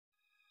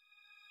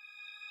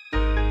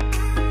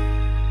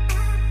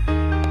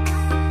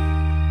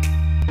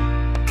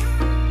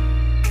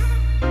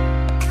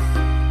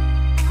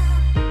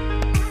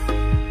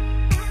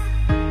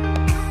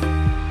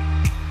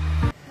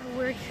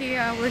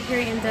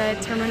here in the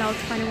Terminal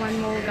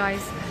 21 Mall,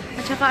 guys.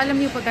 At saka alam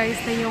niyo pa guys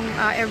na yung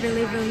every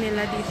level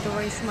nila dito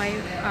is may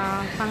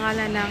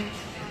pangalan ng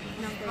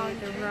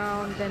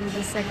round. Then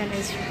the second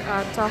is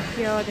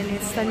Tokyo, then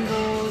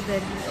Istanbul,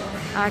 then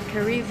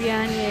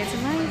Caribbean. Yeah, it's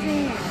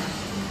amazing.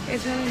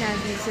 It's really nice.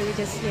 So we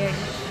just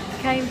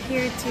came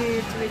here to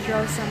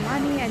withdraw some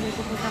money and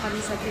pupunta kami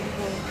sa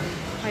temple.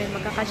 Ayun,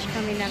 magka-catch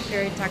kami ng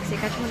ferry taxi.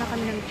 Catch muna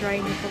kami ng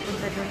train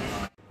pupunta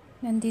doon.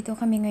 Nandito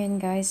kami ngayon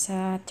guys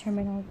sa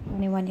Terminal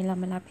 21 nila.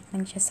 Malapit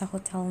lang siya sa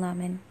hotel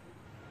namin.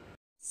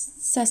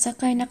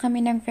 Sasakay na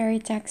kami ng ferry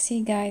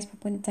taxi guys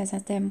papunta sa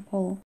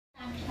temple.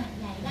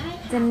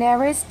 The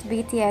nearest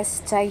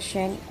BTS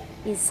station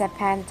is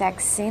Sapan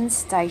Thaksin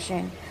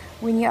station.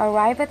 When you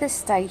arrive at the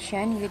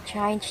station, you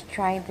change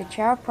train to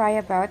Chao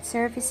Phraya Baht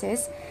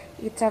services.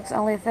 It takes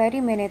only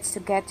 30 minutes to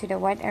get to the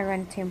Wat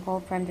Arun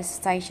temple from the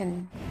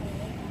station.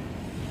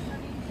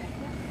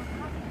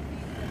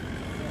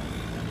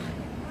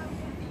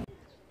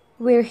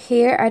 We're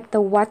here at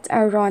the Wat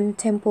Arun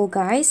temple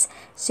guys,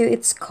 so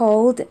it's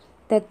called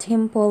the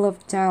Temple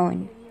of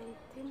Dawn.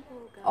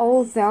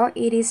 Although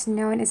it is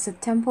known as the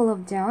Temple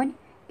of Dawn,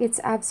 it's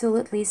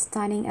absolutely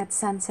stunning at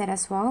sunset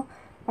as well,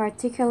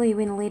 particularly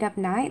when lit up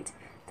night.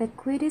 The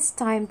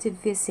quickest time to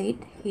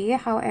visit here,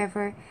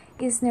 however,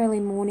 is nearly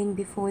morning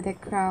before the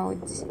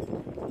crowds.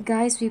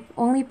 Guys, we've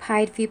only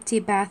paid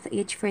 50 baht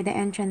each for the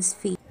entrance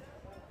fee.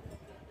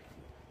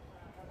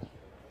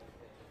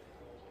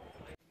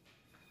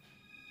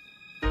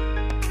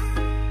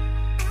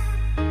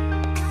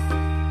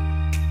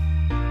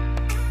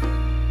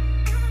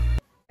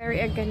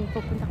 Again,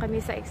 pupunta kami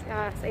sa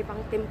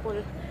ibang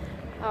temple.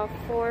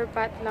 4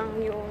 baht lang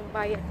yung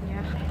bayad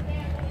niya.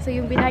 So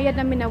yung binayad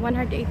namin na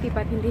 180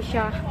 baht, hindi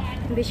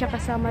siya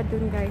kasama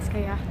dun guys.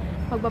 Kaya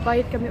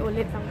magbabayad kami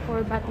ulit ng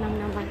 4 baht lang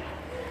naman.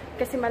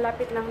 Kasi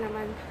malapit lang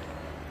naman.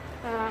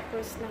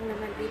 Cross lang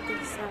naman dito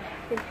sa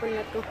temple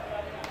na to.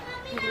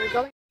 And we're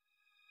going